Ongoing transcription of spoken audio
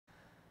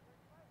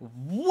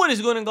What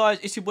is going on, guys?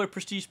 It's your boy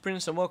Prestige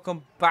Prince and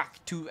welcome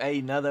back to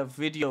another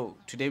video.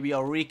 Today we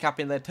are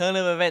recapping the turn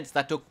of events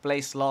that took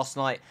place last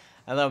night,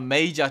 and the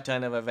major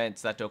turn of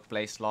events that took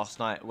place last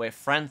night, where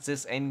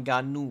Francis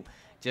Ngannou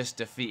just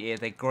defeated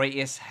the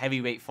greatest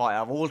heavyweight fighter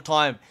of all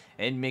time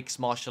in mixed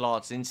martial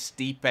arts, in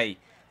Stipe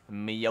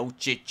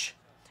Miocic,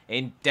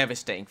 in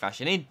devastating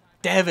fashion.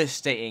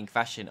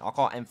 I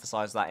can't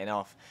emphasize that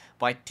enough.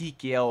 By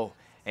TKO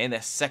in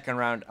the second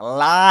round,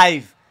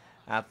 live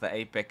at the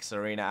Apex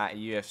Arena at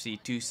UFC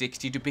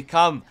 260, to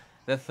become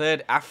the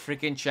third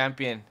African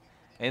champion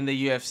in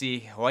the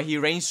UFC, where he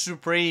reigns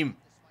supreme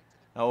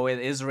with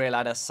Israel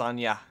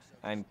Adesanya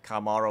and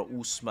Kamaru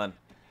Usman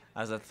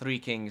as the three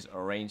kings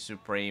reign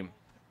supreme.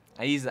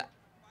 And he's the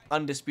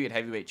undisputed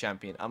heavyweight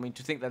champion. I mean,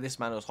 to think that this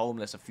man was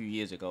homeless a few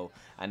years ago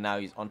and now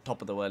he's on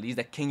top of the world. He's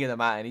the king of the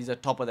mountain. He's the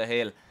top of the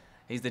hill.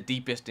 He's the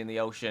deepest in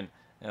the ocean,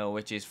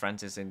 which is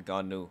Francis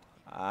Ngannou.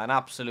 An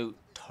absolute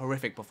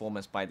terrific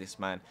performance by this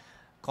man.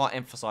 Can't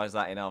emphasize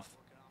that enough.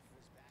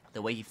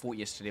 The way he fought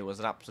yesterday was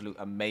an absolute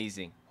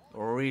amazing,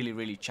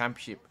 really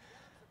championship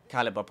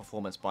caliber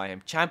performance by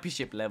him.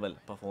 Championship level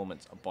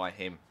performance by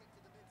him.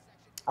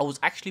 I was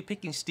actually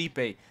picking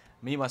Stipe.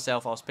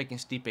 Myself, I was picking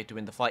Stipe to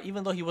win the fight,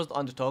 even though he was the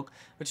underdog,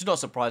 which is not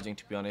surprising,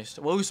 to be honest.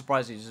 Well, it was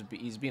surprising.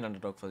 He's been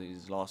underdog for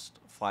his last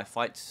 5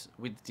 fights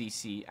with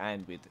DC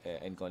and with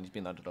Ngannou. He's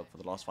been underdog for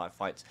the last 5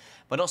 fights,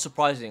 but not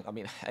surprising. I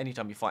mean,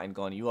 anytime you fight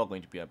Ngannou, you are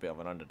going to be a bit of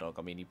an underdog.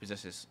 I mean, he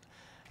possesses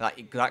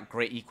that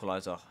great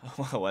equalizer.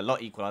 Well,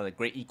 not equalizer,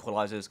 great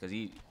equalizers, because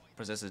he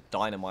possesses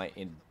dynamite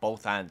in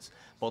both hands,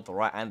 both the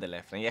right and the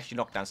left. And he actually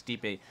knocked down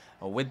Stipe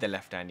with the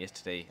left hand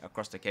yesterday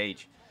across the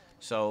cage.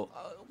 So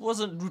it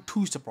wasn't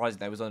too surprising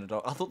that he was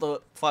underdog. I thought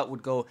the fight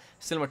would go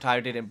similar to how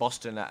it did in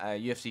Boston at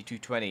UFC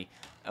 220,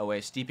 where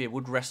Stipe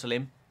would wrestle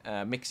him,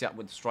 mix it up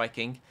with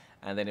striking,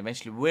 and then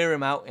eventually wear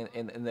him out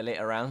in the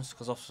later rounds,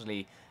 because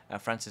obviously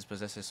Francis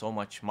possesses so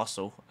much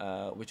muscle,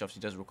 which obviously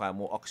does require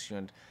more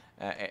oxygen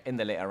in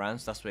the later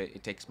rounds. That's where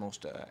it takes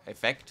most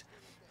effect.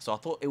 So I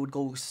thought it would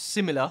go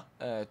similar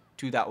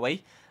to that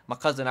way. My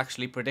cousin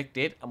actually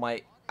predicted,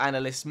 my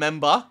analyst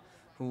member,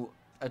 who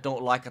I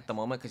don't like at the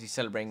moment because he's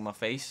celebrating my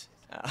face.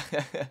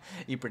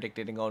 He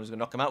predicted Ngannou was going to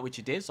knock him out, which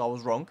he did, so I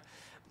was wrong.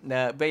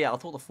 But yeah, I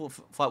thought the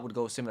fight would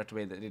go similar to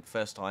the way that it did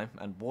first time,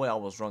 and boy, I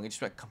was wrong. It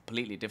just went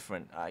completely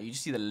different. You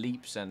just see the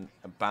leaps and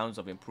bounds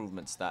of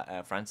improvements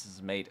that Francis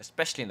has made,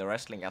 especially in the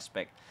wrestling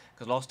aspect,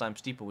 because last time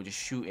Stipe was just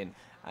shooting,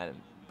 and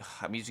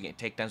I'm used to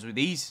getting takedowns with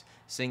these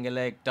single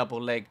leg,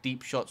 double leg,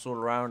 deep shots all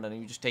around, and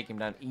you just take him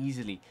down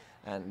easily.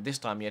 And this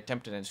time he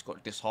attempted and just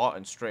got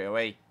disheartened straight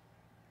away.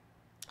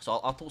 So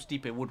I thought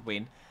Stipe would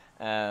win,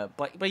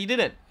 but he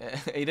didn't.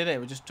 He didn't. It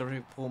was just a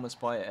terrific performance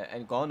by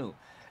Ngannou.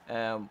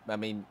 I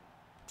mean,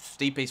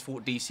 Stipe's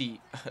fought DC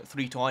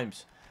 3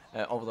 times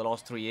over the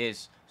last 3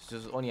 years. So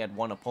he's only had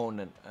one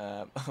opponent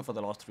for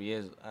the last 3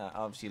 years.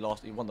 Obviously,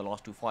 he won the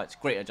last 2 fights.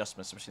 Great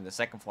adjustment, especially in the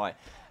second fight.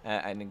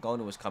 And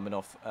Ngannou was coming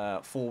off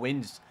 4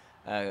 wins,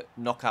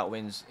 knockout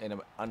wins in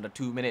under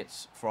 2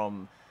 minutes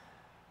from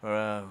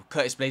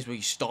Curtis Blades, where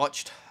he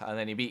starched, and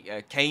then he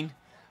beat Kane,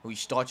 who he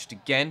starched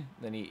again.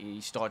 Then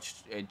he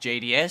starched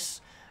JDS,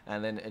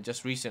 and then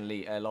just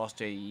recently, last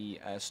year, he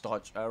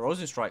starched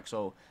Rosenstrike.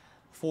 So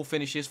 4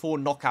 finishes, 4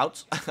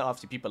 knockouts.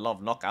 Obviously, people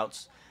love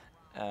knockouts,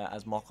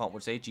 as Mark Hunt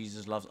would say.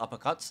 Jesus loves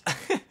uppercuts.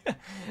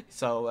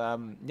 So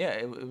yeah,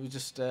 it was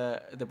just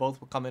they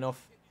both were coming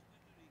off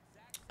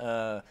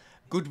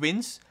good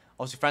wins.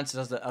 Obviously,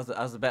 Francis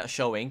has the better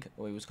showing,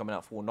 where he was coming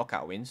out 4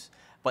 knockout wins.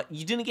 But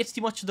you didn't get to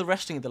see much of the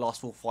wrestling in the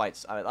last 4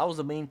 fights. That was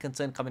the main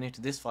concern coming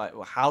into this fight.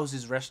 How's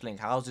his wrestling?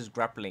 How's his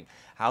grappling?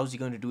 How's he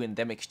going to do in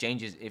them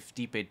exchanges if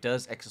Stipe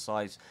does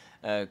exercise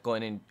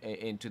going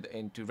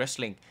into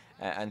wrestling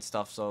and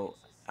stuff? So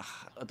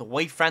the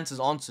way Francis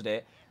answered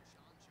it,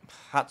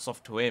 hats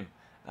off to him.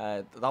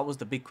 That was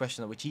the big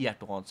question which he had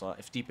to answer.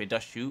 If Stipe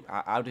does shoot,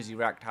 how does he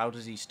react? How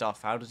does he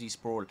stuff? How does he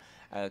sprawl?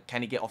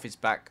 Can he get off his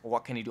back?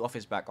 What can he do off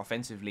his back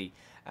offensively?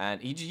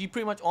 And he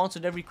pretty much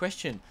answered every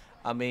question.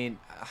 I mean,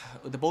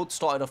 they both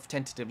started off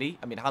tentatively.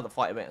 I mean, how the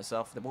fight went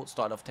itself, they both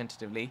started off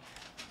tentatively.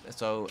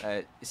 So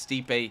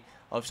Stipe,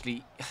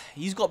 obviously,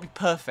 he's got to be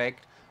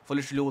perfect for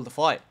literally all the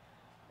fight.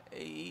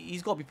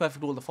 He's got to be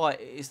perfect all the fight.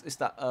 It's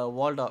that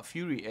Wilder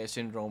Fury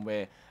syndrome,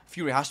 where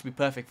Fury has to be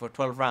perfect for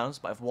 12 rounds,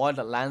 but if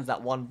Wilder lands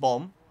that one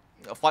bomb,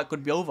 a fight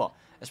could be over.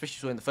 Especially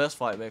so in the first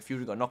fight where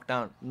Fury got knocked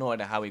down. No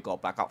idea how he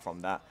got back up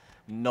from that.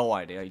 No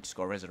idea. He just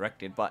got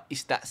resurrected. But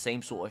it's that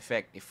same sort of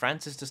effect. If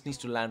Francis just needs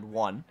to land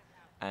one,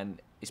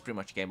 and it's pretty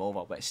much game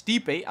over. But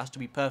Stipe has to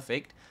be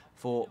perfect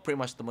for pretty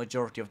much the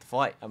majority of the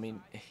fight. I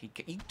mean, he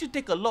did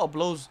take a lot of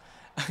blows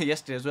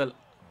yesterday as well.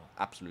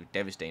 Absolute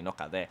devastating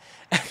knockout there.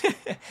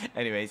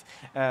 Anyways,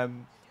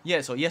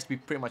 yeah, so he has to be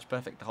pretty much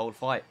perfect the whole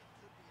fight.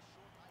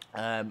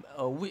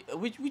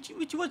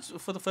 Which was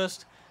for the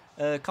first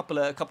couple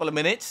of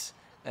minutes,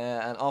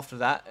 and after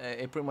that,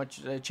 it pretty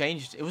much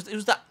changed. It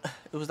was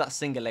that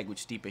single leg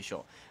which Stipe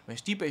shot. When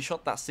Stipe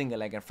shot that single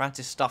leg and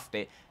Francis stuffed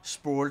it,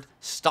 sprawled,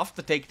 stuffed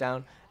the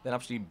takedown, then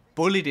absolutely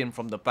bullied him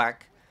from the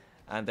back,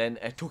 and then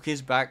took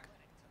his back,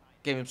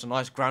 gave him some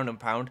nice ground and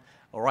pound.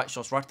 Right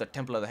shots right to the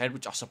temple of the head,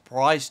 which I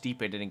surprised Stipe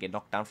didn't get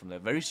knocked down from there.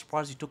 Very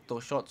surprised he took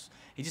those shots.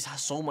 He just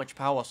has so much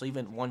power, so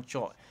even one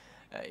shot,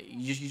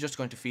 you're just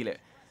going to feel it.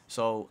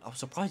 So I was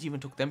surprised he even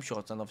took them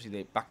shots, and obviously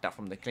they backed out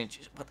from the clinch.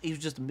 But he was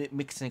just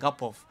mixing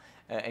up of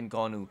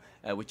Ngannou,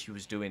 which he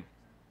was doing.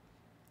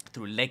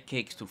 Through leg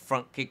kicks, through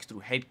front kicks, through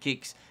head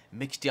kicks,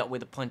 mixed it up with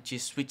the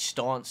punches, switch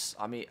stance.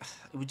 I mean,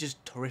 it was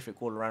just terrific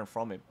all around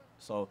from him.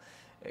 So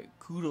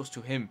kudos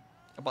to him.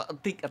 But I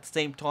think at the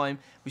same time,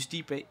 with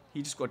Stipe,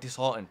 he just got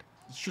disheartened.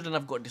 You shouldn't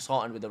have got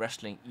disheartened with the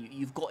wrestling.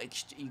 You've got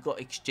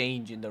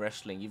exchange in the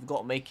wrestling. You've got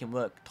to make him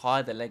work.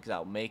 Tire the legs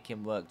out. Make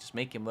him work. Just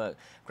make him work.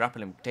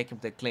 Grapple him. Take him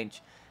to the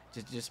clinch.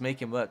 Just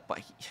make him work. But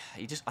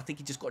I think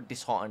he just got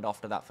disheartened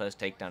after that first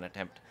takedown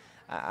attempt.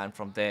 And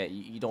from there,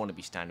 you don't want to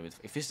be standing with.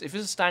 If it's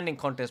a standing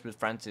contest with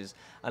Francis,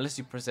 unless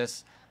you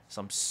possess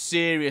some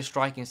serious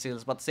striking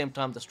skills, but at the same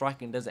time, the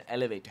striking doesn't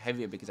elevate to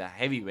heavyweight, because at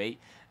heavyweight,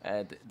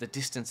 the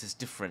distance is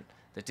different.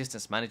 The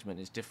distance management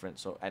is different.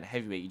 So at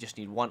heavyweight, you just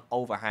need one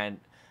overhand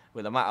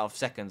with a matter of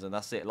seconds, and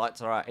that's it.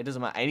 Lights are out. It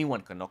doesn't matter.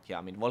 Anyone can knock you out.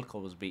 I mean,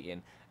 Volkov was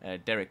beating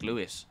Derek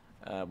Lewis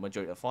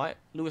majority of the fight.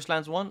 Lewis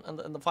lands one,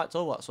 and the fight's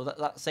over. So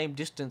that same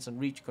distance and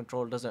reach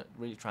control doesn't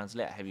really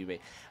translate at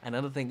heavyweight.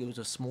 Another thing, it was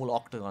a smaller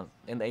octagon.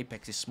 In the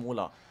Apex is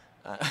smaller.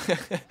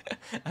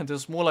 And the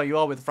smaller you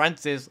are with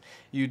Francis,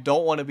 you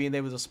don't want to be in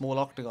there with a small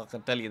octagon, I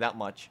can tell you that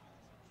much.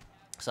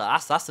 So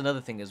that's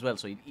another thing as well.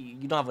 So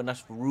you don't have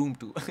enough room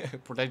to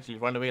potentially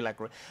run away like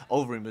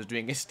Overeem was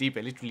doing. Stipe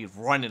literally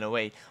running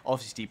away.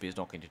 Obviously, Stipe is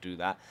not going to do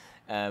that.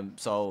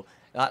 So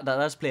that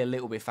does play a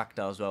little bit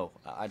factor as well.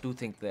 I do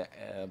think the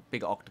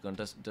bigger octagon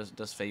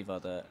does favour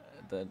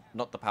the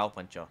not the power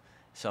puncher.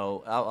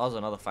 So that was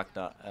another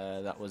factor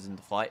that was in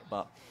the fight.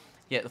 But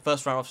yeah, the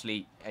first round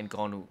obviously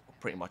Ngannou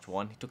pretty much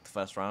won. He took the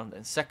first round.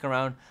 And second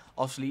round,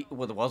 obviously,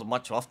 well, there wasn't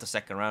much after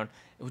second round.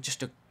 It was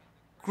just a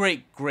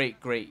great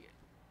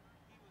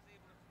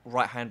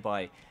right hand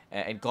by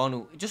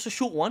Ngannou. Just a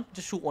short one.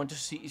 Just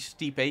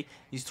Stipe.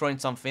 He's throwing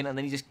something, and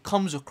then he just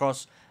comes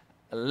across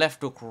a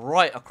left hook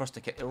right across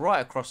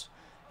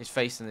his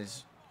face, and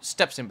just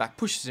steps him back,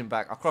 pushes him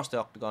back across the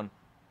octagon.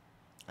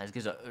 And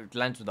it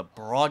lands with a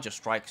barrage of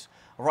strikes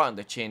right on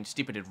the chin.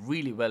 Stipe did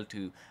really well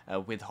to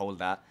withhold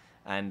that.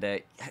 And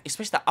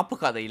especially that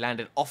uppercut that he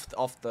landed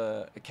off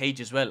the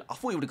cage as well. I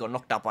thought he would have got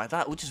knocked out by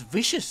that, which is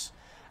vicious.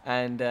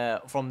 And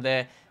from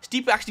there,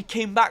 Stipe actually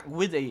came back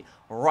with a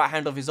right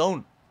hand of his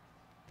own.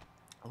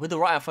 With the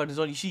right hand of his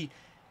own, you see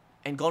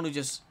Ngannou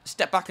just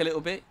step back a little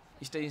bit.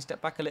 He stays in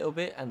step back a little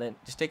bit, and then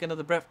just take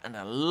another breath, and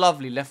a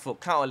lovely left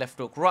hook, counter left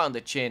hook right on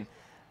the chin.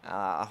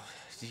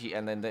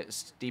 And then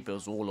Stipe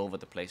was all over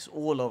the place.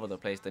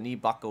 The knee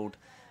buckled,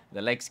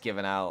 the legs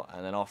given out,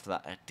 and then after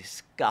that, a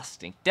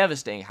disgusting,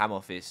 devastating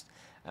hammer fist,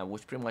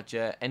 which pretty much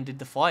ended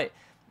the fight.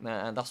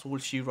 And that's all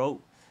she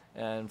wrote.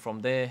 And from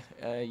there,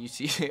 you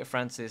see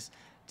Francis,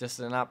 just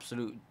an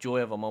absolute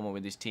joy of a moment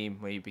with his team,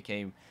 where he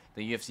became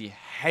the UFC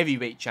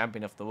heavyweight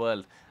champion of the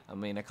world. I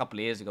mean, a couple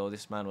of years ago,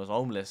 this man was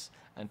homeless,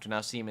 and to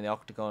now see him in the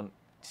octagon,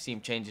 to see him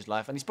change his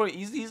life, and he's probably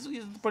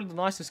the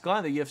nicest guy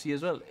in the UFC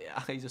as well.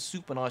 He's a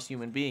super nice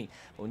human being.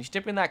 But when you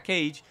step in that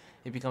cage,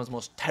 he becomes the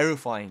most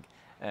terrifying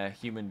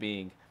human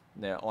being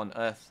there on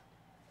earth.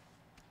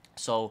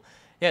 So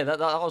yeah, that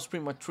was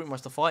pretty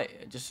much the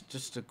fight.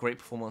 Just a great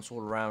performance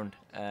all around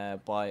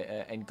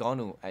by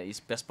Ngannou, his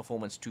best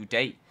performance to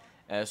date.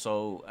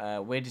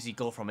 So where does he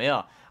go from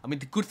here? I mean,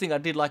 the good thing, I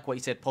did like what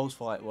he said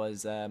post-fight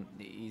was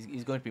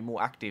he's going to be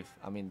more active.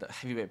 I mean, the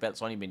heavyweight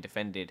belt's only been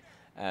defended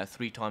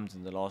 3 times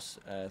in the last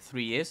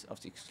 3 years,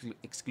 obviously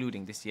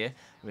excluding this year,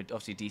 with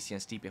obviously DC and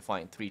Stipe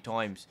fighting 3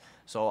 times.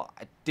 So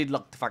I did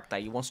like the fact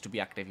that he wants to be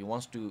active. He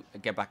wants to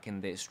get back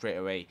in there straight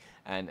away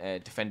and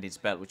defend his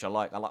belt, which I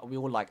like. We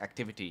all like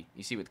activity.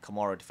 You see with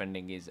Kamaru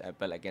defending his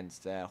belt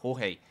against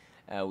Jorge.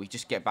 We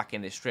just get back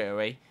in there straight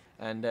away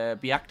and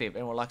be active.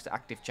 Everyone likes the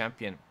active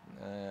champion.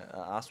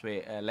 That's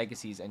where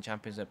legacies and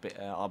champions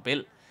are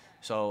built.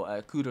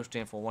 So kudos to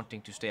him for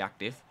wanting to stay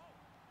active.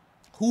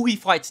 Who he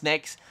fights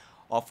next,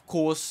 of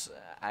course,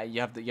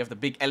 you have the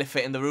big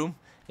elephant in the room.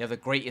 You have the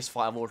greatest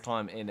fight of all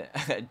time in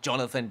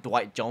Jonathan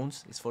Dwight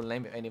Jones. His full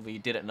name, if any of you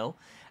didn't know.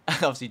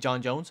 Obviously,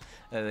 John Jones,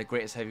 the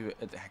greatest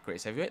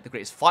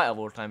fighter of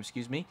all time.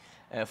 Excuse me,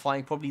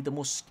 fighting probably the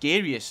most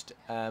scariest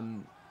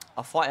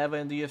a fight ever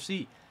in the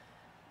UFC.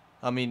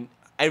 I mean,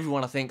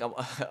 everyone, I think,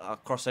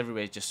 across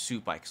everywhere is just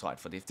super excited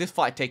for this. If this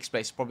fight takes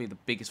place, it's probably the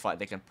biggest fight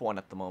they can put on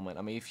at the moment.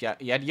 I mean, if you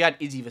had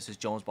Izzy versus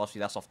Jones, but obviously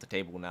that's off the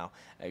table now.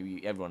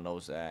 Everyone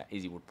knows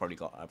Izzy would probably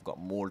have got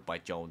mauled by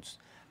Jones.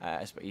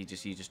 He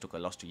just took a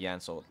loss to Yan,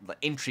 so the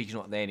intrigue's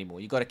not there anymore.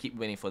 You got to keep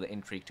winning for the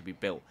intrigue to be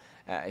built.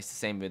 It's the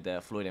same with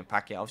Floyd and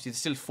Pacquiao. Obviously, they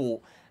still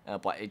fought,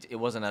 but it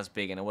wasn't as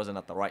big and it wasn't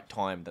at the right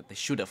time that they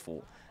should have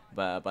fought.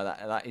 But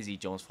that Izzy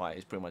Jones fight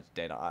is pretty much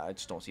dead. I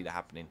just don't see that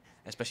happening,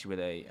 especially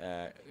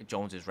with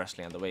Jones'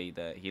 wrestling and the way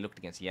that he looked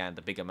against Yan,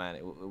 the bigger man.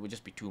 It would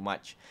just be too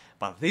much.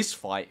 But this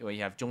fight, where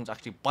you have Jones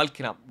actually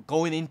bulking up,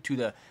 going into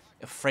the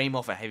frame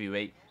of a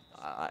heavyweight,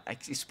 I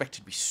expect it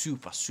to be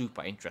super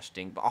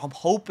interesting. But I'm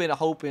hoping,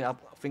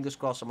 fingers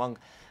crossed, among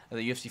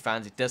the UFC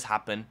fans, it does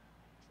happen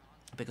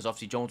because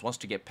obviously Jones wants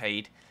to get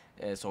paid.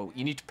 So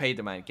you need to pay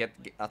the man.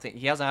 I think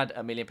he hasn't had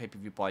a million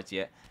pay-per-view buys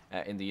yet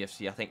in the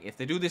UFC. I think if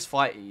they do this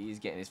fight, he's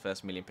getting his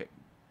first million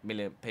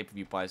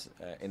pay-per-view buys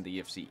in the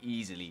UFC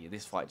easily.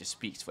 This fight just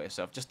speaks for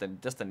itself. Just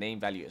the name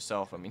value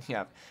itself. I mean, you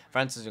have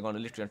Francis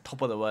Ngannou literally on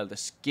top of the world, the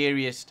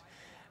scariest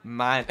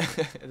man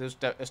who's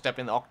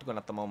stepping in the octagon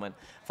at the moment,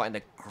 fighting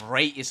the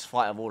greatest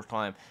fight of all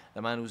time.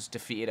 The man who's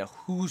defeated a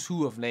who's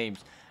who of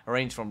names,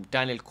 arranged from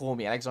Daniel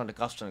Cormier, Alexander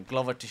Gustafsson,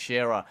 Glover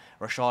Teixeira,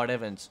 Rashad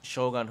Evans,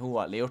 Shogun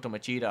Rua, Lyoto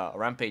Machida,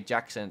 Rampage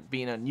Jackson,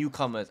 beating a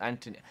newcomers,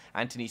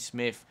 Anthony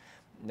Smith,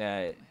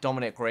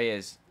 Dominic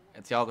Reyes,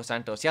 Thiago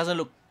Santos. He hasn't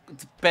looked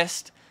the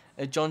best,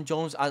 John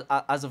Jones,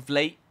 as of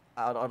late.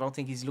 I don't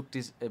think he's looked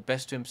his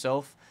best to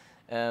himself.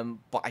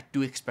 But I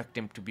do expect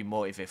him to be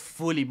motivated,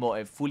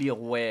 fully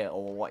aware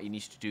of what he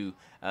needs to do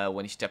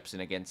when he steps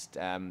in against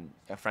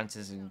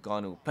Francis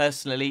Ngannou.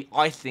 Personally,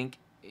 I think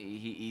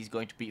he's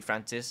going to beat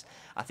Francis.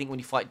 I think when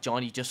you fight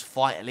John, you just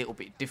fight a little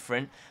bit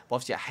different. But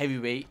obviously at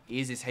heavyweight, it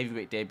is his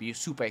heavyweight debut.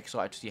 Super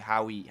excited to see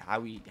how he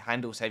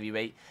handles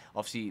heavyweight.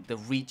 Obviously, the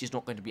reach is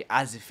not going to be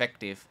as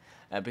effective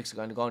because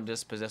Ngannou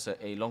does possess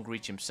a long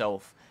reach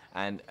himself.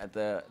 And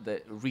the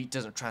reach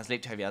doesn't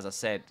translate to heavy, as I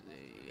said.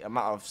 A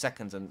matter of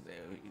seconds and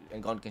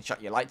Ngannou can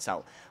shut your lights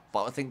out.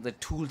 But I think the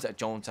tools that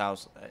Jones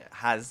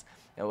has,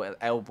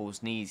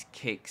 elbows, knees,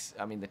 kicks,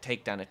 I mean the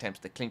takedown attempts,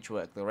 the clinch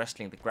work, the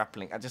wrestling, the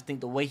grappling, I just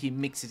think the way he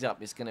mixes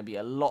up is going to be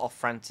a lot of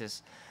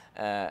Francis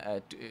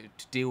to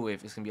deal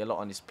with. It's going to be a lot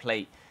on his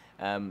plate.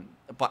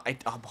 But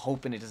I'm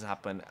hoping it doesn't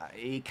happen.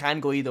 It can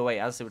go either way.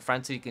 As I said, with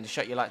Francis, you can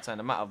shut your lights out in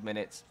a matter of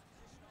minutes.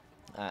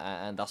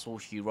 And that's all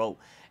she wrote.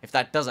 If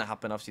that doesn't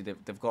happen, obviously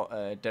they've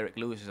got Derek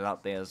Lewis is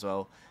out there as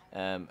well.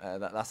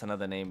 That's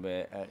another name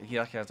where he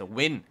actually has a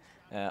win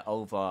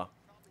over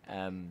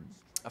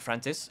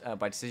Francis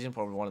by decision.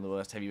 Probably one of the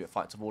worst heavyweight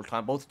fights of all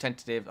time. Both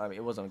tentative. I mean,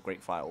 it wasn't a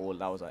great fight at all.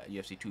 That was a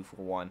UFC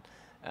 241.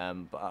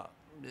 But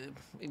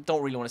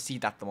don't really want to see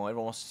that the more.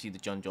 Everyone wants to see the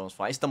John Jones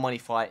fight. It's the money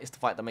fight. It's the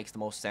fight that makes the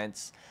most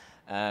sense.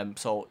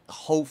 So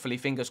hopefully,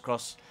 fingers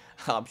crossed.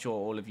 I'm sure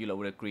all of you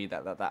would agree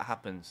that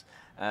happens.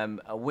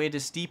 Where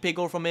does Stipe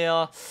go from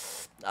here?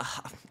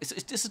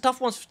 It's a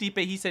tough one for Stipe.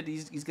 He said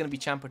he's going to be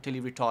champ until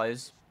he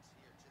retires.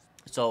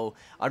 So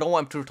I don't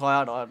want him to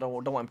retire. I don't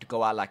want him to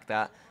go out like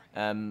that.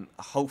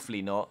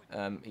 Hopefully not.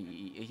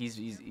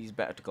 He's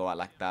better to go out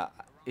like that.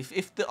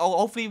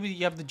 Hopefully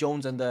you have the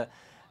Jones and the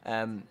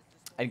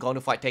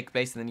Ngannou fight take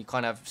place, and then you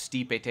kind of have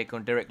Stipe take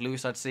on Derek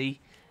Lewis. I'd say.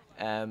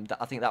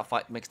 I think that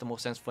fight makes the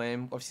most sense for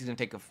him. Obviously, he's going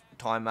to take a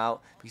time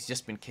out because he's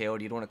just been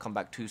killed. You don't want to come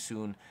back too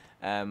soon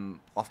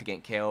after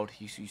getting killed.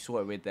 You saw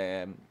it with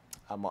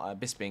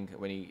Bisping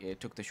when he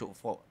took the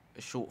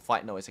short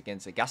fight notice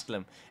against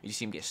Gastelum. You just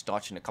see him get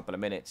starched in a couple of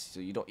minutes.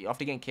 So you don't,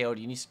 after getting killed,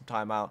 you need some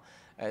time out.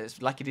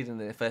 It's like he did in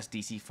the first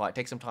DC fight.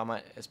 Take some time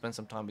out, spend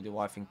some time with your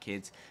wife and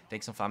kids.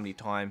 Take some family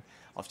time.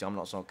 Obviously, I'm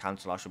not some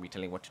counselor. I should be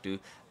telling what to do,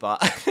 but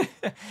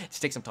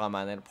just take some time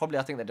out. And then probably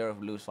I think the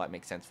Derek Lewis fight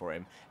makes sense for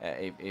him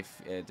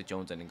if the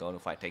Jones and Ngannou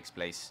fight takes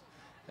place.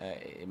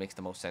 It makes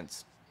the most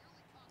sense.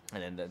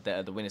 And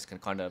then the winners can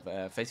kind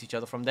of face each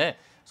other from there.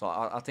 So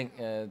I think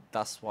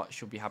that's what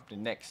should be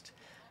happening next.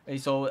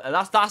 And so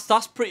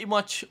that's pretty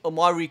much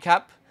my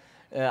recap.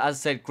 As I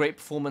said, great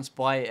performance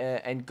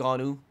by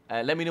Ngannou.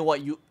 Let me know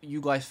what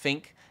you guys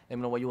think. Let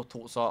me know what your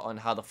thoughts are on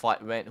how the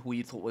fight went, who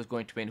you thought was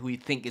going to win, who you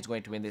think is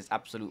going to win this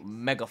absolute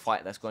mega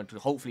fight that's going to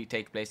hopefully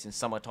take place in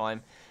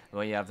summertime,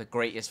 where you have the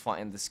greatest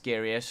fight and the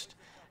scariest.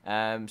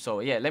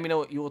 So yeah, let me know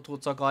what your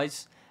thoughts are,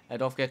 guys.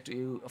 Don't forget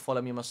to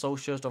follow me on my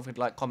socials. Don't forget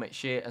to like, comment,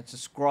 share, and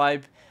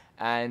subscribe.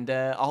 And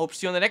I hope to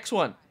see you on the next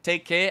one.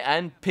 Take care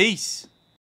and peace.